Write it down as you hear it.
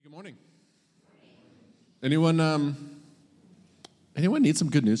Morning. Anyone need some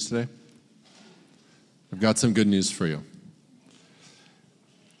good news today? I've got some good news for you.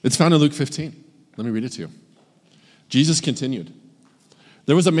 It's found in Luke 15. Let me read it to you. Jesus continued.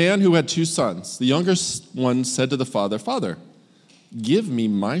 There was a man who had two sons. The younger one said to the father, "Father, give me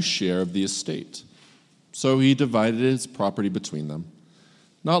my share of the estate." So he divided his property between them.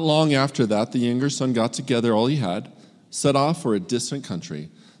 Not long after that, the younger son got together all he had, set off for a distant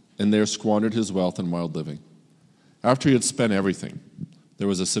country, and there squandered his wealth in wild living. After he had spent everything, there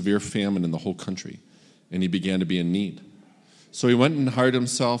was a severe famine in the whole country, and he began to be in need. So he went and hired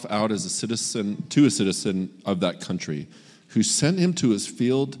himself out as a citizen of that country, who sent him to his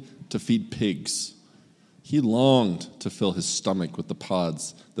field to feed pigs. He longed to fill his stomach with the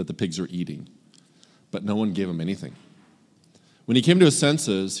pods that the pigs were eating, but no one gave him anything. When he came to his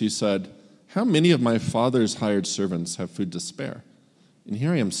senses, he said, "How many of my father's hired servants have food to spare? And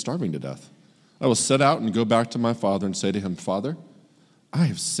here I am starving to death. I will set out and go back to my father and say to him, 'Father, I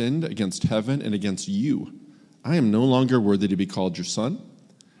have sinned against heaven and against you. I am no longer worthy to be called your son.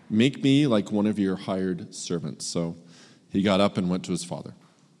 Make me like one of your hired servants.' So he got up and went to his father.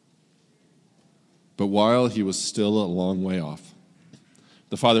 But while he was still a long way off,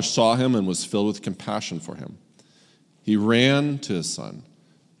 the father saw him and was filled with compassion for him. He ran to his son,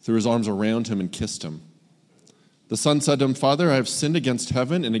 threw his arms around him, and kissed him. The son said to him, 'Father, I have sinned against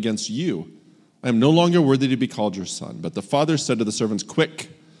heaven and against you. I am no longer worthy to be called your son.' But the father said to the servants,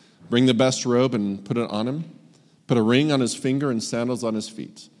 'Quick, bring the best robe and put it on him. Put a ring on his finger and sandals on his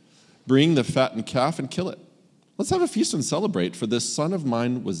feet. Bring the fattened calf and kill it. Let's have a feast and celebrate, for this son of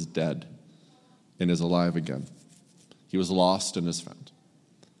mine was dead and is alive again. He was lost and is found.'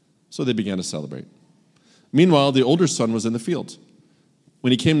 So they began to celebrate. Meanwhile, the older son was in the field. When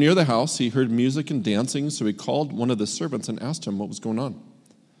he came near the house, he heard music and dancing, so he called one of the servants and asked him what was going on.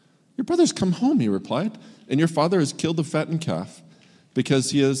 'Your brother's come home,' he replied, 'and your father has killed the fattened calf because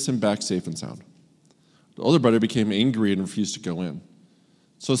he has him back safe and sound.' The older brother became angry and refused to go in.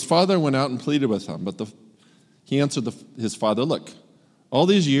 So his father went out and pleaded with him, but he answered his father, 'Look, all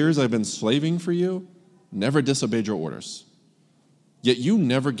these years I've been slaving for you, never disobeyed your orders. Yet you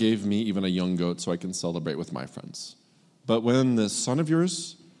never gave me even a young goat so I can celebrate with my friends. But when this son of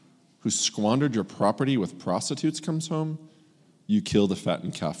yours, who squandered your property with prostitutes, comes home, you kill the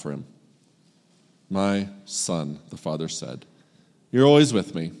fattened calf for him.' 'My son,' the father said, 'you're always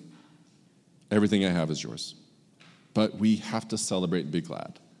with me. Everything I have is yours. But we have to celebrate and be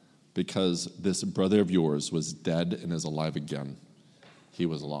glad, because this brother of yours was dead and is alive again. He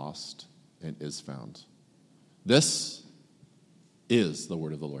was lost and is found.' This is the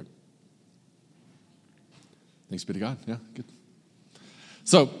word of the Lord." Thanks be to God. Yeah, good.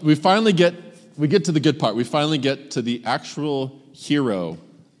 So we get to the good part. We finally get to the actual hero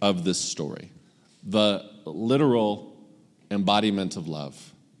of this story, the literal embodiment of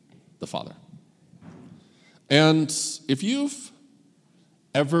love, the Father. And if you've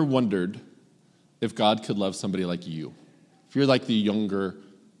ever wondered if God could love somebody like you, if you're like the younger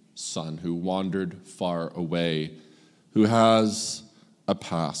son who wandered far away, who has a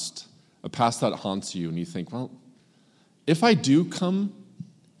past that haunts you, and you think, well, if I do come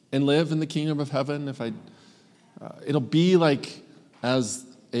and live in the kingdom of heaven, it'll be like as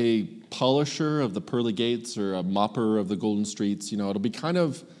a polisher of the pearly gates or a mopper of the golden streets. It'll be kind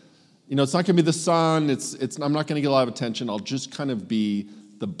of, it's not going to be the sun. I'm not going to get a lot of attention. I'll just kind of be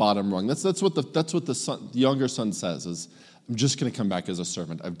the bottom rung. That's what the younger son says, is I'm just going to come back as a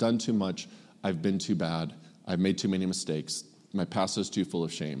servant. I've done too much. I've been too bad. I've made too many mistakes. My past is too full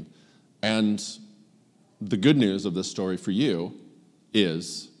of shame. And the good news of this story for you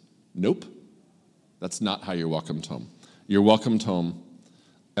is, nope, that's not how you're welcomed home. You're welcomed home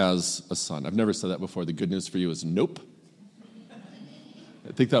as a son. I've never said that before. The good news for you is nope.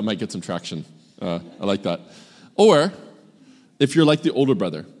 I think that might get some traction. I like that. Or if you're like the older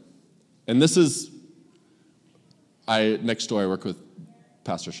brother, and this is, next door I work with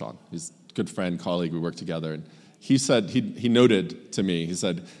Pastor Jon. He's a good friend, colleague. We work together, and he said, he noted to me, he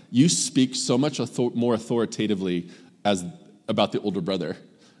said, "You speak so much more authoritatively about the older brother."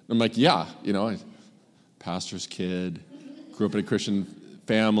 And I'm like, yeah, pastor's kid, grew up in a Christian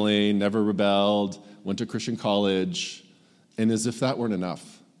family, never rebelled, went to Christian college, and as if that weren't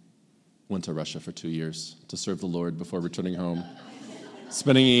enough, went to Russia for 2 years to serve the Lord before returning home,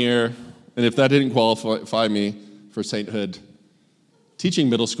 spending a year, and if that didn't qualify me for sainthood,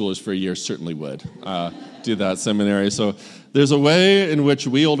 teaching middle schoolers for a year certainly would do that seminary. So there's a way in which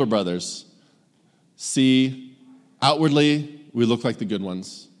we older brothers see outwardly we look like the good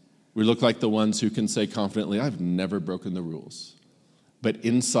ones. We look like the ones who can say confidently, "I've never broken the rules. but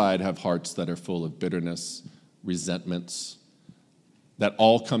inside have hearts that are full of bitterness, resentments, that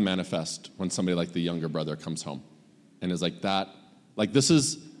all come manifest when somebody like the younger brother comes home and is like that. Like, this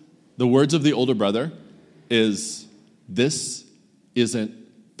is, the words of the older brother is, this isn't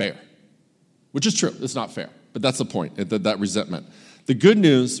fair. Which is true, it's not fair. But that's the point, that resentment. The good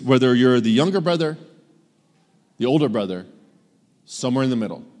news, whether you're the younger brother, the older brother, somewhere in the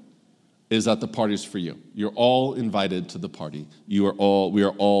middle, is that the party's for you. You're all invited to the party. We are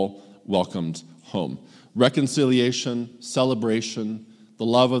all welcomed home. Reconciliation, celebration, the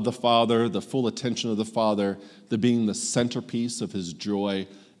love of the Father, the full attention of the Father, the being the centerpiece of his joy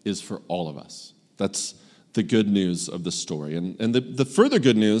is for all of us. That's the good news of the story. And the further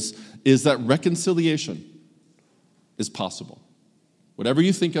good news is that reconciliation is possible. Whatever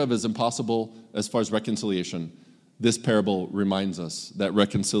you think of as impossible as far as reconciliation, this parable reminds us that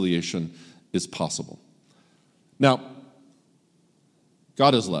reconciliation is possible. Now,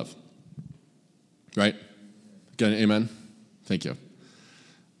 God is love, right? Again, amen? Thank you.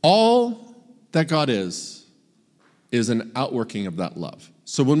 All that God is an outworking of that love.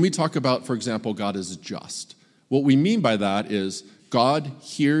 So when we talk about, for example, God is just, what we mean by that is God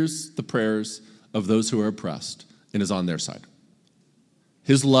hears the prayers of those who are oppressed and is on their side.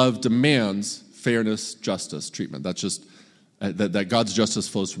 His love demands fairness, justice, treatment. That's just, that God's justice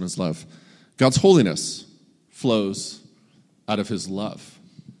flows from his love. God's holiness flows out of his love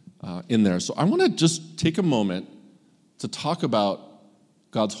in there. So I want to just take a moment to talk about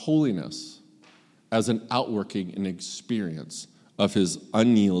God's holiness as an outworking and experience of his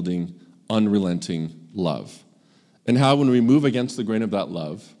unyielding, unrelenting love. And how when we move against the grain of that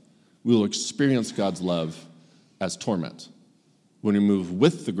love, we will experience God's love as torment. When we move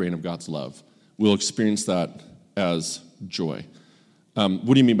with the grain of God's love, we'll experience that as joy. What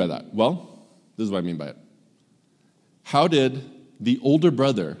do you mean by that? Well, this is what I mean by it. How did the older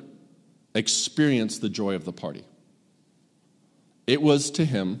brother experience the joy of the party? It was to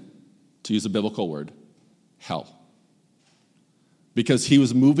him, to use a biblical word, hell. Because he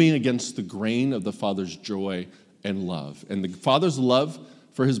was moving against the grain of the Father's joy and love. And the Father's love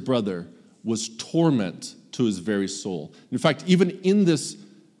for his brother was torment to his very soul. In fact, even in this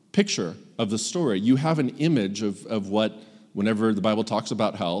picture of the story, you have an image of what, whenever the Bible talks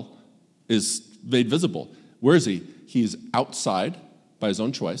about hell, is made visible. Where is he? He's outside by his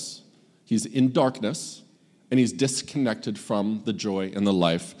own choice. He's in darkness, and he's disconnected from the joy and the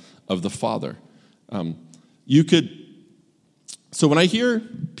life of the Father. So when I hear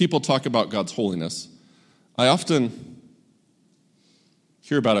people talk about God's holiness, I often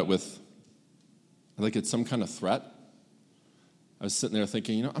hear about it with, like it's some kind of threat. I was sitting there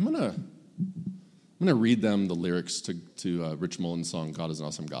thinking, I'm gonna read them the lyrics to Rich Mullins' song, God is an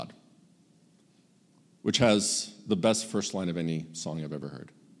Awesome God, which has the best first line of any song I've ever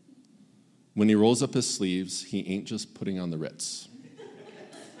heard. When he rolls up his sleeves, he ain't just putting on the Ritz.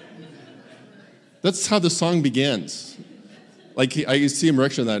 That's how the song begins. Like, I see him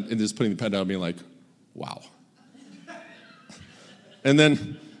direction that and just putting the pen down and being like, wow. And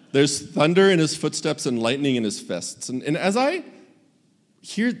then there's thunder in his footsteps and lightning in his fists. And as I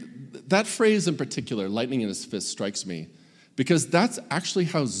hear that phrase in particular, lightning in his fist, strikes me because that's actually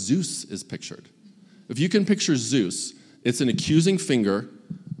how Zeus is pictured. If you can picture Zeus, it's an accusing finger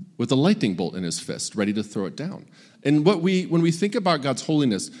with a lightning bolt in his fist, ready to throw it down. And when we think about God's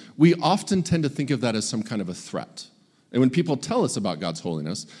holiness, we often tend to think of that as some kind of a threat. And when people tell us about God's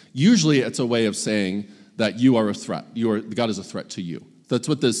holiness, usually it's a way of saying that you are a threat. God is a threat to you. That's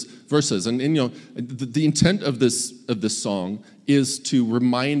what this verse is. And the intent of this song is to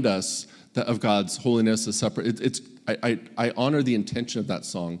remind us of God's holiness as separate. I honor the intention of that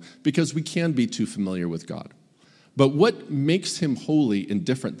song because we can be too familiar with God. But what makes him holy and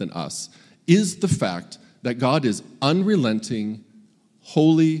different than us is the fact that God is unrelenting,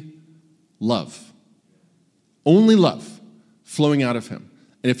 holy love. Only love flowing out of him.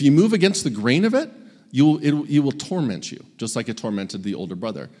 And if you move against the grain of it, you will torment you, just like it tormented the older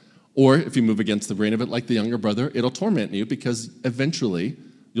brother. Or if you move against the grain of it like the younger brother, it'll torment you because eventually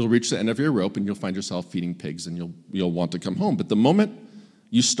you'll reach the end of your rope and you'll find yourself feeding pigs and you'll want to come home. But the moment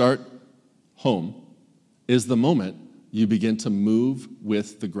you start home is the moment you begin to move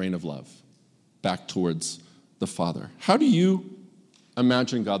with the grain of love back towards the Father. How do you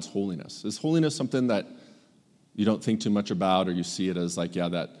imagine God's holiness? Is holiness something that you don't think too much about, or you see it as like,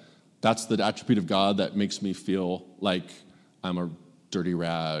 that's the attribute of God that makes me feel like I'm a dirty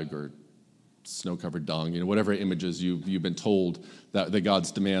rag or snow-covered dung, whatever images you've been told that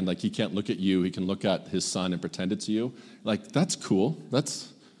God's demand, like he can't look at you, he can look at his son and pretend it's you. Like, that's cool.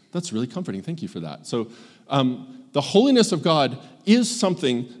 That's really comforting. Thank you for that. So The holiness of God is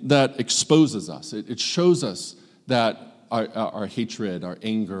something that exposes us. It shows us that our hatred, our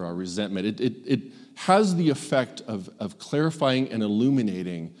anger, our resentment, it has the effect of clarifying and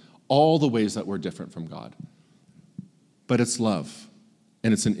illuminating all the ways that we're different from God. But it's love,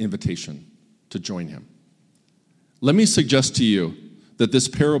 and it's an invitation to join him. Let me suggest to you that this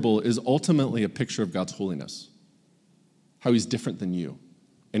parable is ultimately a picture of God's holiness, how he's different than you,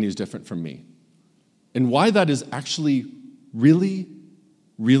 and he's different from me, and why that is actually really,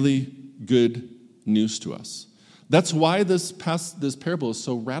 really good news to us. That's why this parable is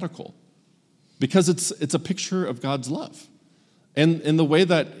so radical, because it's a picture of God's love, and in the way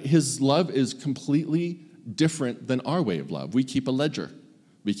that his love is completely different than our way of love. We keep a ledger.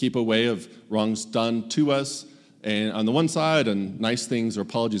 We keep a way of wrongs done to us, and on the one side, and nice things or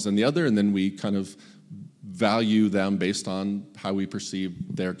apologies on the other, and then we kind of value them based on how we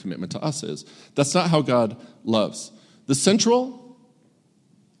perceive their commitment to us is. That's not how God loves. The central,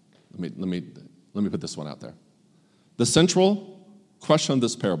 let me put this one out there. The central question of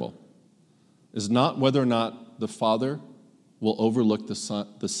this parable is not whether or not the father will overlook the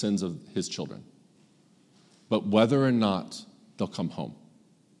sins of his children, but whether or not they'll come home.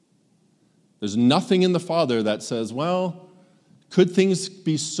 There's nothing in the father that says, well, could things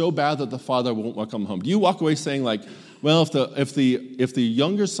be so bad that the father won't welcome home? Do you walk away saying like, well, if the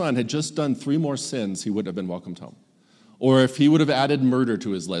younger son had just done 3 more sins, he wouldn't have been welcomed home? Or if he would have added murder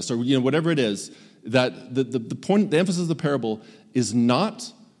to his list, or whatever it is, that the point, the emphasis of the parable is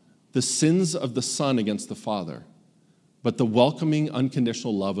not the sins of the son against the father, but the welcoming,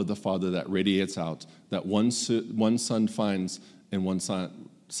 unconditional love of the father that radiates out, that one son finds and one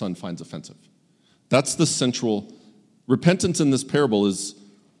son finds offensive. That's the central. Repentance in this parable is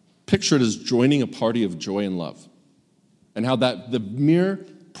pictured as joining a party of joy and love, and how that the mere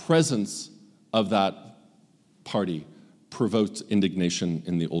presence of that party provoked indignation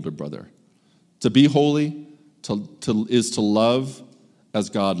in the older brother. To be holy is to love as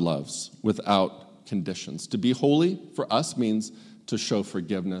God loves, without conditions. To be holy for us means to show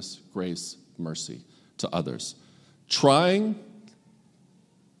forgiveness, grace, mercy to others. Ready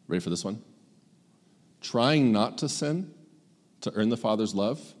for this one? Trying not to sin to earn the Father's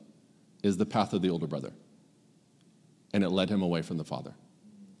love is the path of the older brother. And it led him away from the Father.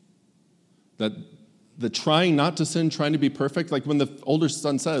 That the trying not to sin, trying to be perfect, like when the older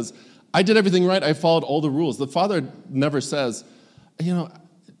son says, I did everything right, I followed all the rules. The father never says,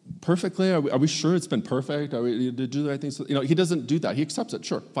 perfectly, are we sure it's been perfect? Did you do the right things? He doesn't do that. He accepts it.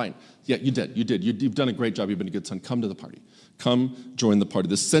 Sure, fine. Yeah, you did. You've done a great job. You've been a good son. Come to the party. Come join the party.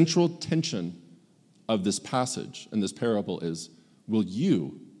 The central tension of this passage and this parable is, will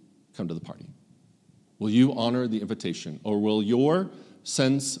you come to the party? Will you honor the invitation? Or will your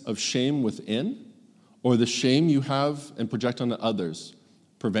sense of shame within, or the shame you have and project onto others,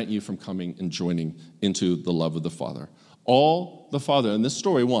 prevent you from coming and joining into the love of the Father? All the Father in this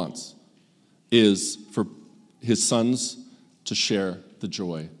story wants is for his sons to share the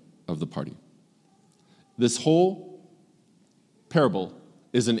joy of the party. This whole parable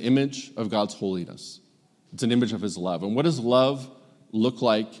is an image of God's holiness. It's an image of his love. And what does love look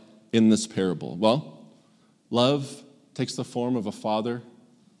like in this parable? Well, love takes the form of a father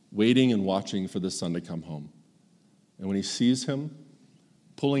waiting and watching for the son to come home. And when he sees him,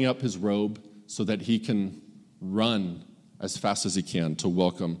 pulling up his robe so that he can run as fast as he can to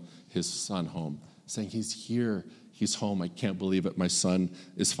welcome his son home, saying, he's here, he's home, I can't believe it, my son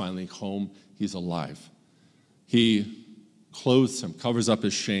is finally home, he's alive. He clothes him, covers up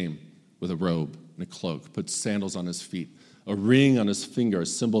his shame with a robe and a cloak, puts sandals on his feet, a ring on his finger, a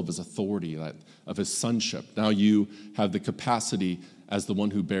symbol of his authority, of his sonship. Now you have the capacity as the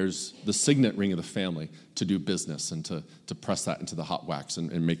one who bears the signet ring of the family to do business and to press that into the hot wax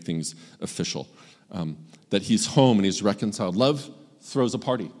and make things official. That he's home and he's reconciled. Love throws a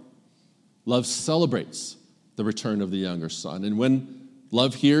party. Love celebrates the return of the younger son. And when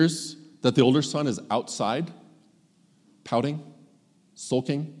love hears that the older son is outside, pouting,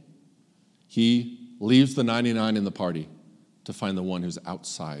 sulking, he leaves the 99 in the party to find the one who's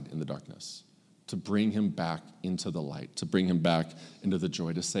outside in the darkness, to bring him back into the light, to bring him back into the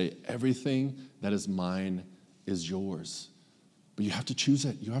joy, to say, everything that is mine is yours. But you have to choose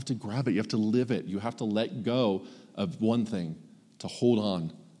it. You have to grab it. You have to live it. You have to let go of one thing to hold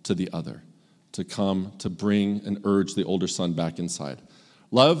on to the other, to come, to bring and urge the older son back inside.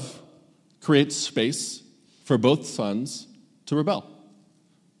 Love creates space for both sons to rebel.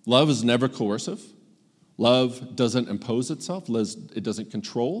 Love is never coercive. Love doesn't impose itself. It doesn't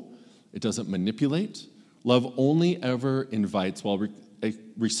control. It doesn't manipulate. Love only ever invites while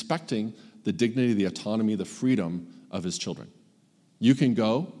respecting the dignity, the autonomy, the freedom of his children. You can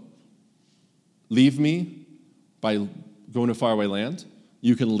go, leave me by going to faraway land.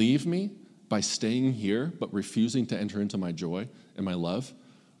 You can leave me by staying here but refusing to enter into my joy and my love.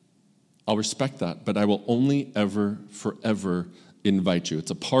 I'll respect that, but I will only ever, forever invite you.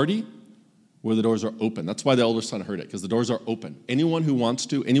 It's a party where the doors are open. That's why the older son heard it, because the doors are open. Anyone who wants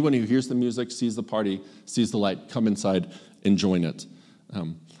to, anyone who hears the music, sees the party, sees the light, come inside and join it.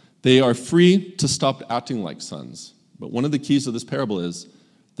 They are free to stop acting like sons. But one of the keys of this parable is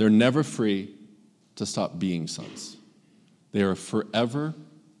they're never free to stop being sons. They are forever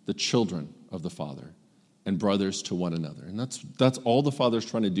the children of the Father and brothers to one another. And that's all the Father's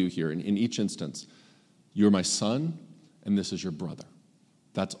trying to do here in each instance. You're my son, and this is your brother.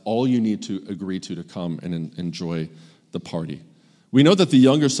 That's all you need to agree to come and enjoy the party. We know that the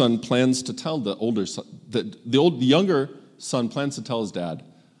younger son plans to tell the older son, the younger son plans to tell his dad,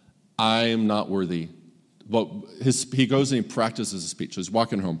 I am not worthy. Well, he goes and he practices his speech. So he's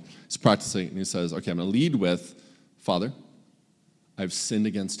walking home, he's practicing, and he says, okay, I'm going to lead with, Father, I've sinned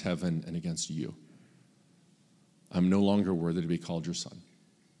against heaven and against you. I'm no longer worthy to be called your son.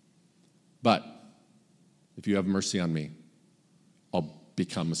 But if you have mercy on me, I'll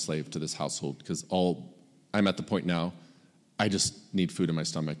become a slave to this household, because I'm at the point now, I just need food in my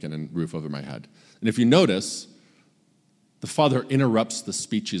stomach and a roof over my head. And if you notice, the father interrupts the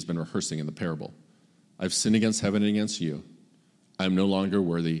speech he's been rehearsing in the parable. I've sinned against heaven and against you. I'm no longer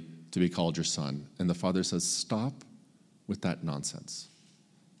worthy to be called your son. And the father says, stop with that nonsense.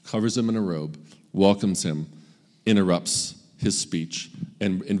 Covers him in a robe, welcomes him, interrupts his speech,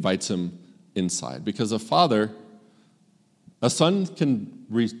 and invites him inside. Because a son can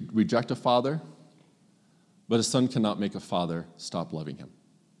reject a father, but a son cannot make a father stop loving him,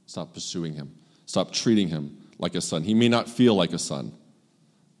 stop pursuing him, stop treating him like a son. He may not feel like a son,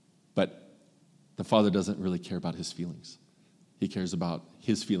 but the father doesn't really care about his feelings. He cares about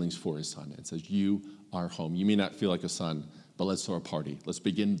his feelings for his son and says, you are home. You may not feel like a son, but let's throw a party. Let's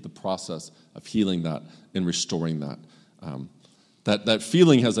begin the process of healing that and restoring that. That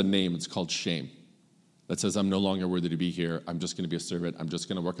feeling has a name. It's called shame. That says, I'm no longer worthy to be here. I'm just going to be a servant. I'm just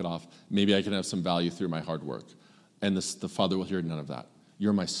going to work it off. Maybe I can have some value through my hard work. And the father will hear none of that.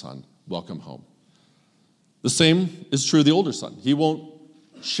 You're my son. Welcome home. The same is true of the older son. He won't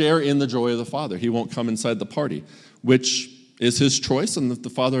share in the joy of the father. He won't come inside the party, which is his choice. And the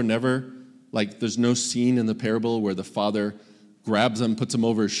father never, there's no scene in the parable where the father grabs him, puts him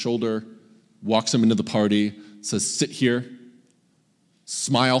over his shoulder, walks him into the party, says, sit here,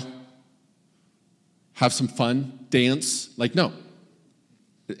 smile, have some fun, dance. No.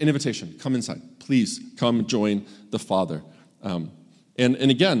 An invitation, come inside. Please come join the father. And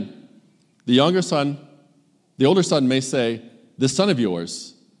again, the older son may say, this son of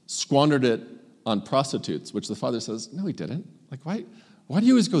yours squandered it on prostitutes, which the father says, no, he didn't. Why do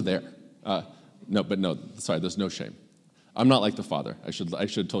you always go there? There's no shame. I'm not like the father. I should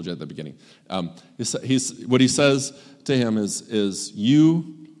have told you at the beginning. What he says to him is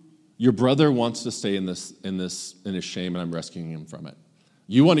your brother wants to stay in his shame, and I'm rescuing him from it.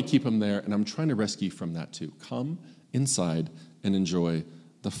 You want to keep him there, and I'm trying to rescue you from that too. Come inside and enjoy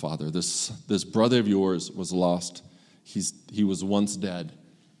the father. This brother of yours was lost. He was once dead,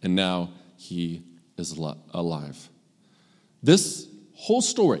 and now he is alive. This whole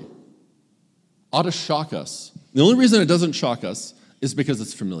story ought to shock us. The only reason it doesn't shock us is because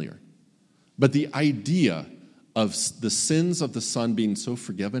it's familiar. But the idea of the sins of the son being so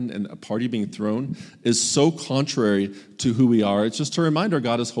forgiven and a party being thrown is so contrary to who we are. It's just a reminder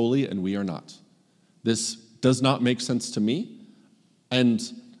God is holy and we are not. This does not make sense to me. And,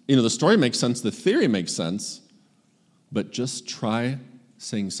 the story makes sense, the theory makes sense, but just try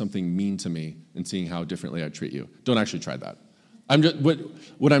saying something mean to me and seeing how differently I treat you. Don't actually try that.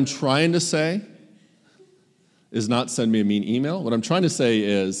 What I'm trying to say is not send me a mean email. What I'm trying to say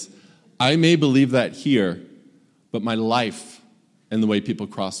is, I may believe that here, but my life and the way people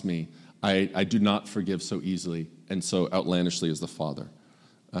cross me, I do not forgive so easily and so outlandishly as the Father.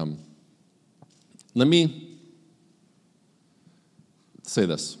 Let me say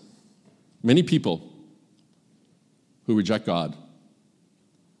this. Many people who reject God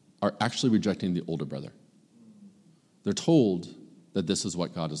are actually rejecting the older brother. They're told that this is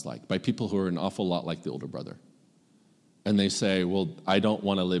what God is like by people who are an awful lot like the older brother. And they say, well, I don't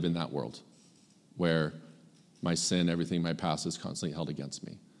want to live in that world where my sin, everything, my past is constantly held against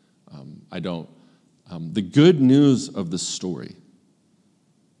me. The good news of this story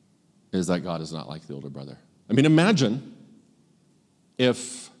is that God is not like the older brother. Imagine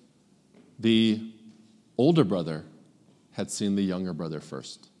if the older brother had seen the younger brother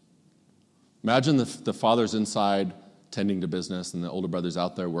first. Imagine the father's inside tending to business and the older brother's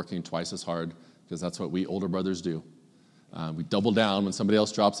out there working twice as hard, because that's what we older brothers do. We double down when somebody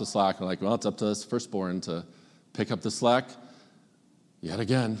else drops the slack. We're like, well, it's up to this firstborn to pick up the slack yet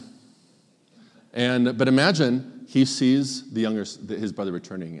again. But imagine he sees his brother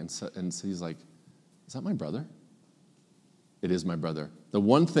returning and he's like, is that my brother? It is my brother. The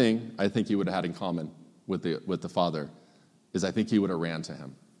one thing I think he would have had in common with the father is I think he would have ran to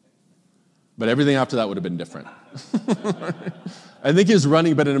him. But everything after that would have been different. I think he was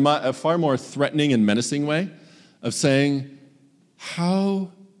running, but in a far more threatening and menacing way of saying,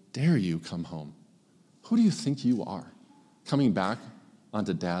 how dare you come home? Who do you think you are, coming back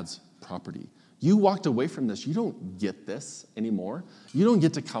onto Dad's property? You walked away from this. You don't get this anymore. You don't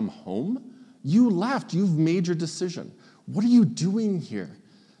get to come home. You left. You've made your decision. What are you doing here?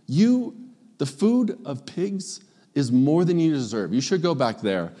 The food of pigs is more than you deserve. You should go back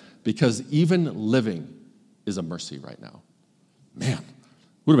there, because even living is a mercy right now. Man,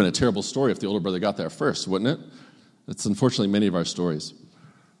 would have been a terrible story if the older brother got there first, wouldn't it? It's unfortunately many of our stories.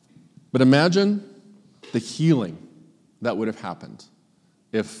 But imagine the healing that would have happened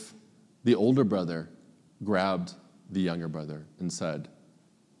if the older brother grabbed the younger brother and said,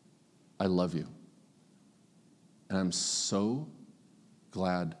 I love you, and I'm so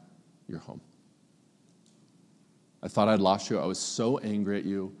glad you're home. I thought I'd lost you. I was so angry at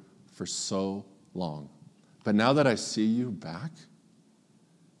you for so long. But now that I see you back,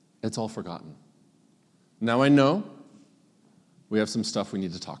 it's all forgotten. Now I know we have some stuff we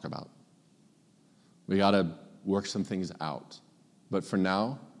need to talk about. We got to work some things out. But for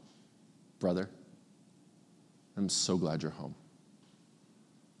now, brother, I'm so glad you're home.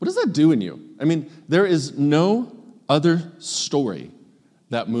 What does that do in you? I mean, there is no other story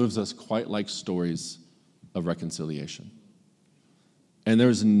that moves us quite like stories of reconciliation. And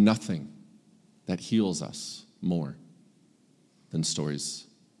there's nothing that heals us more than stories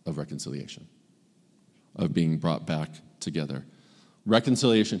of reconciliation, of being brought back together.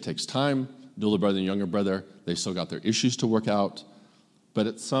 Reconciliation takes time. The older brother and younger brother, they still got their issues to work out,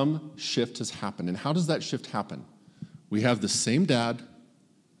 but some shift has happened. And how does that shift happen? We have the same dad,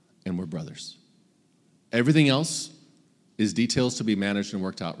 and we're brothers. Everything else is details to be managed and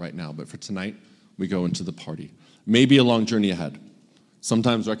worked out right now, but for tonight, we go into the party. Maybe a long journey ahead.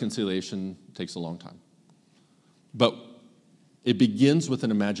 Sometimes reconciliation takes a long time. But it begins with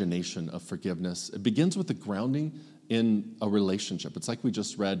an imagination of forgiveness. It begins with the grounding in a relationship. It's like we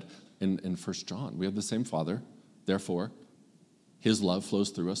just read in 1 John. We have the same Father. Therefore, his love flows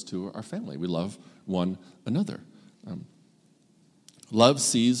through us to our family. We love one another. Love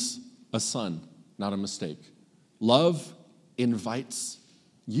sees a son, not a mistake. Love invites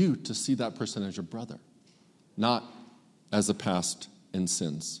you to see that person as your brother, not as a past in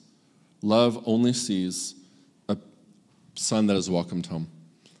sins. Love only sees a son that is welcomed home.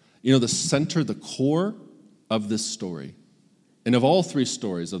 You know, the core of this story, and of all three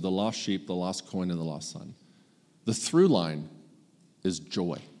stories of the lost sheep, the lost coin, and the lost son, the through line is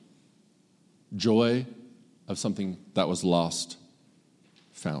joy. Joy of something that was lost,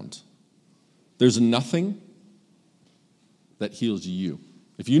 found. There's nothing that heals you.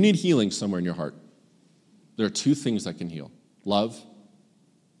 If you need healing somewhere in your heart, there are two things that can heal: love,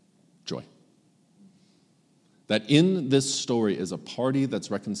 joy. That in this story is a party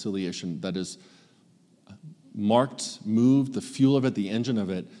that's reconciliation, that is marked, moved, the fuel of it, the engine of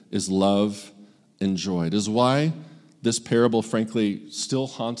it is love and joy. It is why this parable, frankly, still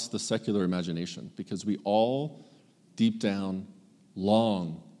haunts the secular imagination, because we all, deep down,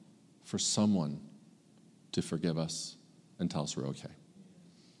 long for someone to forgive us and tell us we're okay,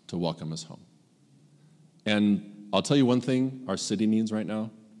 to welcome us home. And I'll tell you one thing our city needs right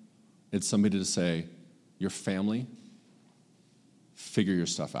now. It's somebody to say, your family, figure your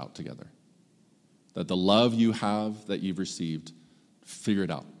stuff out together. That the love you have that you've received, figure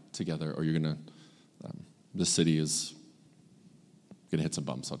it out together, or you're going to, the city is going to hit some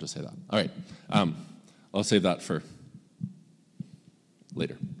bumps. I'll just say that. All right. I'll save that for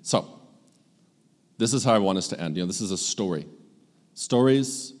later. So, this is how I want us to end. You know, this is a story.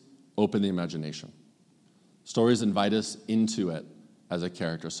 Stories open the imagination. Stories invite us into it as a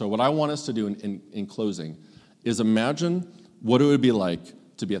character. So what I want us to do in closing is imagine what it would be like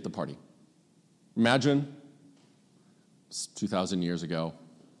to be at the party. Imagine 2,000 years ago,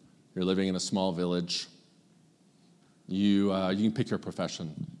 you're living in a small village. You can pick your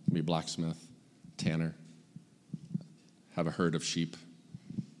profession. You can be blacksmith, tanner, have a herd of sheep,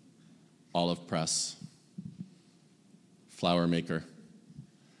 olive press, flour maker.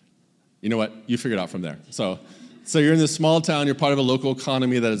 You know what? You figure it out from there. So So you're in this small town, you're part of a local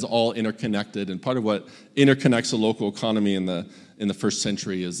economy that is all interconnected, and part of what interconnects a local economy in the first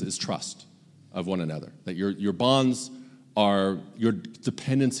century is trust of one another. That your bonds are your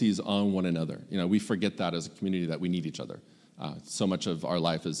dependencies on one another. We forget that as a community, that we need each other. So much of our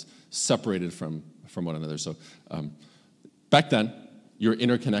life is separated from one another. So back then, you're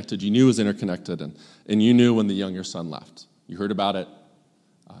interconnected. You knew it was interconnected, and you knew when the younger son left. You heard about it.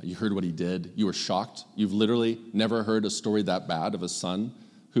 You heard what he did. You were shocked. You've literally never heard a story that bad of a son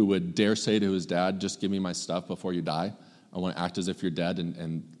who would dare say to his dad, just give me my stuff before you die. I want to act as if you're dead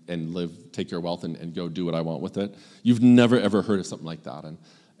and live, take your wealth and go do what I want with it. You've never, ever heard of something like that.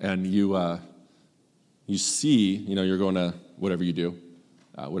 And you see, you're going to whatever you do,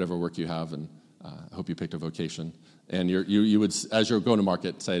 whatever work you have, and I hope you picked a vocation. And you would, as you're going to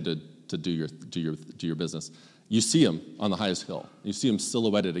market, say to do your business, you see him on the highest hill. You see him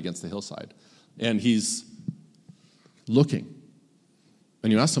silhouetted against the hillside. And he's looking.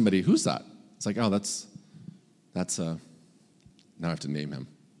 And you ask somebody, who's that? It's like, oh, that's now I have to name him.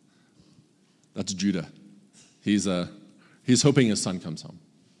 That's Judah. He's hoping his son comes home.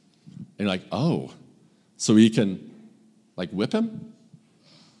 And you're like, oh, so he can, whip him?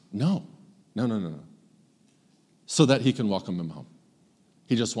 No. So that he can welcome him home.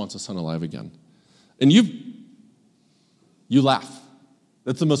 He just wants his son alive again. And you laugh.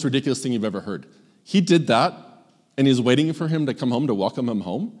 That's the most ridiculous thing you've ever heard. He did that, and he's waiting for him to come home to welcome him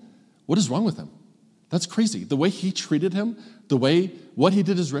home? What is wrong with him? That's crazy. The way he treated him, what he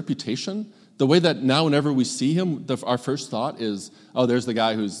did, his reputation, the way that now whenever we see him, our first thought is, oh, there's the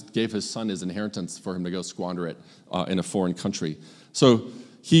guy who gave his son his inheritance for him to go squander it in a foreign country. So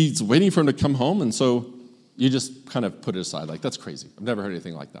he's waiting for him to come home, and so you just kind of put it aside, that's crazy. I've never heard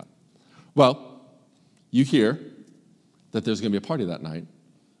anything like that. Well, you hear that there's going to be a party that night,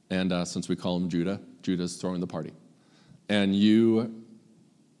 and since we call him Judah, Judah's throwing the party. And you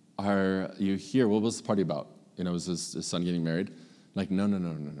hear, what was the party about? Was his son getting married? No,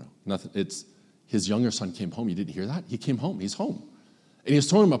 nothing. It's his younger son came home. You didn't hear that? He came home. He's home. And he's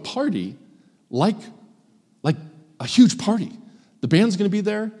throwing him a party like a huge party. The band's going to be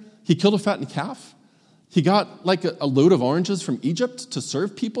there. He killed a fattened calf. He got a load of oranges from Egypt to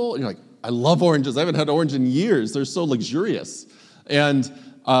serve people. And you're like, I love oranges. I haven't had orange in years. They're so luxurious.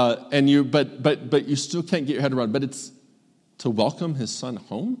 But you still can't get your head around. But it's to welcome his son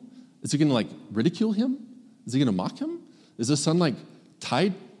home. Is he going to ridicule him? Is he going to mock him? Is his son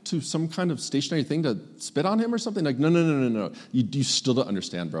tied to some kind of stationary thing to spit on him or something? No. You still don't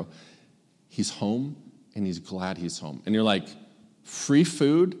understand, bro. He's home and he's glad he's home. And you're like, free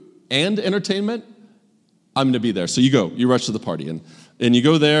food and entertainment? I'm going to be there. So you rush to the party and you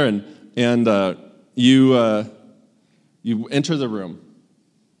go there and you enter the room,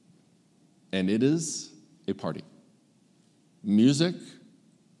 and it is a party. Music,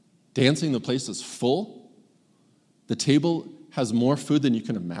 dancing, the place is full. The table has more food than you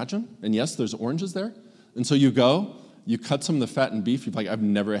can imagine, and yes, there's oranges there. And so you go, you cut some of the fattened beef, you're like, I've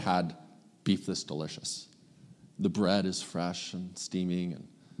never had beef this delicious. The bread is fresh and steaming,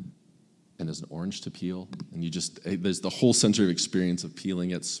 and there's an orange to peel, and there's the whole sensory experience of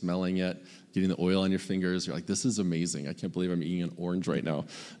peeling it, smelling it, getting the oil on your fingers. You're like, this is amazing. I can't believe I'm eating an orange right now.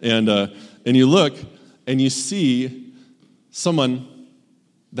 And you look, and you see someone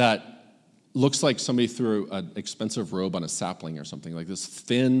that looks like somebody threw an expensive robe on a sapling or something, like this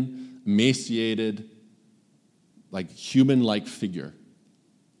thin, emaciated, human-like figure.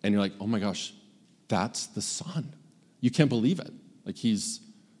 And you're like, oh my gosh, that's the son. You can't believe it. He's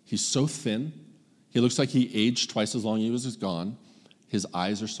so thin. He looks like he aged twice as long as he was gone. His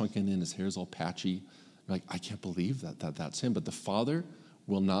eyes are sunken in. His hair is all patchy. You're like, I can't believe that's him. But the father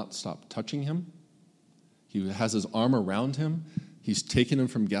will not stop touching him. He has his arm around him. He's taken him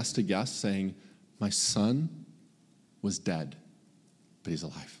from guest to guest, saying, my son was dead, but he's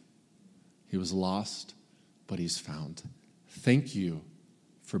alive. He was lost, but he's found. Thank you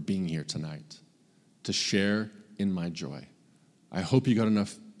for being here tonight to share in my joy. I hope you got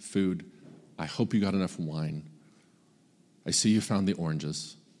enough food. I hope you got enough wine. I see you found the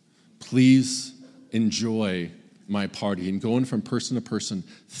oranges. Please enjoy my party, and going from person to person,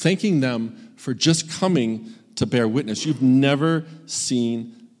 thanking them for just coming to bear witness. You've never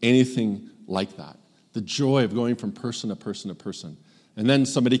seen anything like that. The joy of going from person to person to person. And then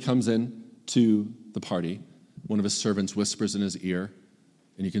somebody comes in to the party. One of his servants whispers in his ear,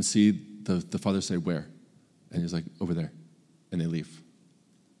 and you can see the father say, where? And he's like, over there. And they leave.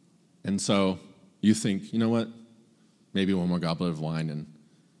 And so you think, you know what? Maybe one more goblet of wine and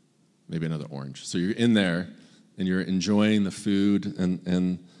maybe another orange. So you're in there and you're enjoying the food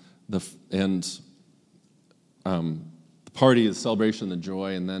and the party, the celebration, the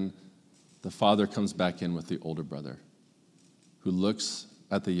joy, and then the father comes back in with the older brother who looks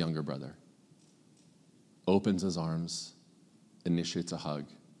at the younger brother, opens his arms, initiates a hug,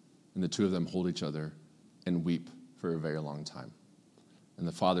 and the two of them hold each other and weep for a very long time. And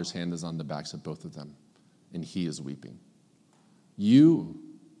the father's hand is on the backs of both of them, and he is weeping. You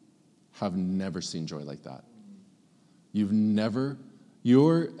have never seen joy like that.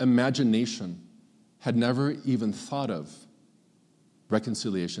 Your imagination had never even thought of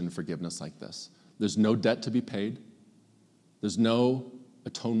reconciliation and forgiveness like this. There's no debt to be paid. There's no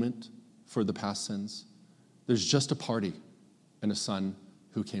atonement for the past sins. There's just a party and a son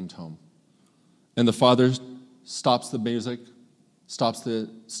who came home. And the father stops the music, stops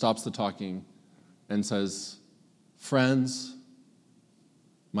the talking, and says, "Friends,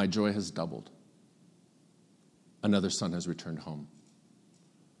 my joy has doubled. Another son has returned home.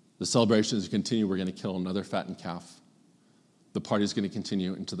 The celebrations continue. We're going to kill another fattened calf. The party is going to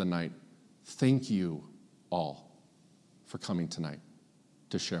continue into the night. Thank you all for coming tonight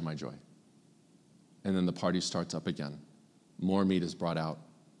to share my joy." And then the party starts up again. More meat is brought out,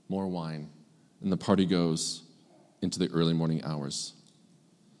 more wine, and the party goes into the early morning hours.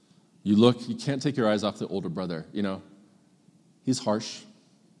 You can't take your eyes off the older brother. He's harsh.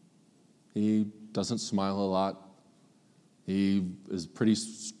 He doesn't smile a lot. He is pretty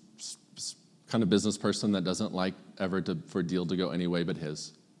kind of business person that doesn't like ever for a deal to go any way but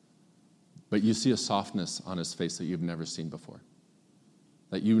his. But you see a softness on his face that you've never seen before.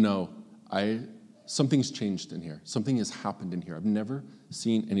 That something's changed in here. Something has happened in here. I've never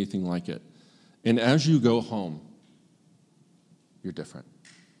seen anything like it. And as you go home, you're different.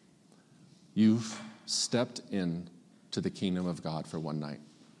 You've stepped in to the kingdom of God for one night.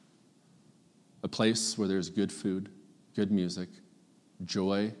 A place where there's good food, good music,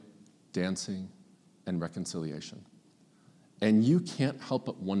 joy, dancing, and reconciliation. And you can't help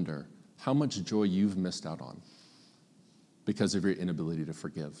but wonder how much joy you've missed out on because of your inability to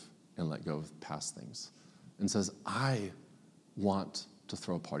forgive and let go of past things. And says, I want to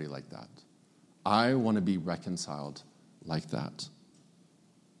throw a party like that. I want to be reconciled like that.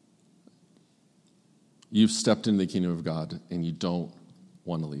 You've stepped into the kingdom of God and you don't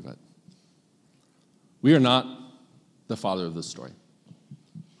want to leave it. We are not the father of this story.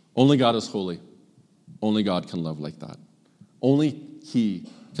 Only God is holy. Only God can love like that. Only He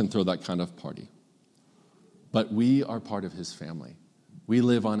can throw that kind of party. But we are part of His family. We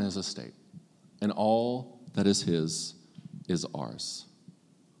live on His estate. And all that is His is ours.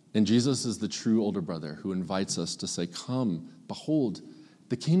 And Jesus is the true older brother who invites us to say, come, behold,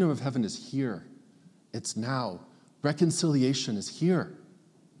 the kingdom of heaven is here. It's now. Reconciliation is here.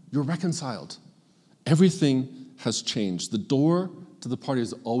 You're reconciled. Everything has changed. The door to the party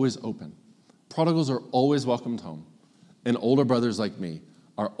is always open. Prodigals are always welcomed home. And older brothers like me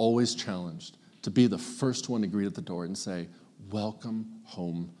are always challenged to be the first one to greet at the door and say, welcome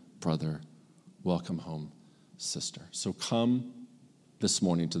home, brother. Welcome home, sister. So come this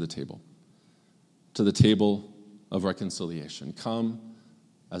morning to the table of reconciliation. Come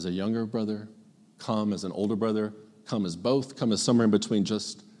as a younger brother, come as an older brother, come as both, come as somewhere in between.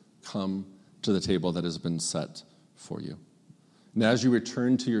 Just come to the table that has been set for you. And as you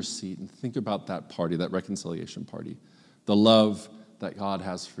return to your seat and think about that party, that reconciliation party, the love that God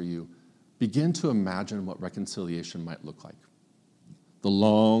has for you, begin to imagine what reconciliation might look like. The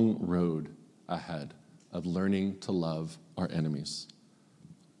long road ahead of learning to love our enemies.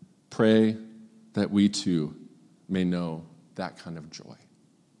 Pray that we too may know that kind of joy,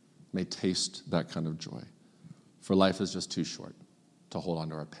 may taste that kind of joy. For life is just too short to hold on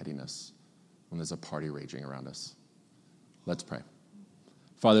to our pettiness when there's a party raging around us. Let's pray.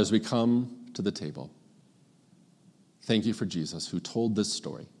 Father, as we come to the table, thank you for Jesus who told this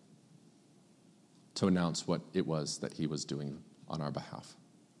story to announce what it was that He was doing on our behalf,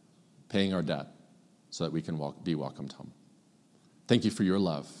 paying our debt so that we can be welcomed home. Thank you for your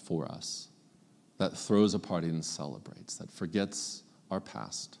love for us that throws a party and celebrates, that forgets our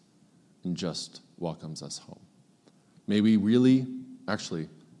past and just welcomes us home. May we really actually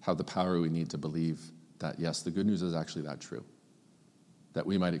have the power we need to believe that, yes, the good news is actually that true, that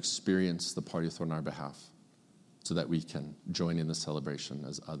we might experience the party thrown on our behalf so that we can join in the celebration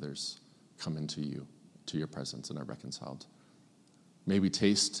as others come into your presence and are reconciled. May we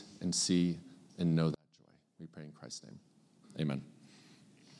taste and see and know that joy. We pray in Christ's name. Amen.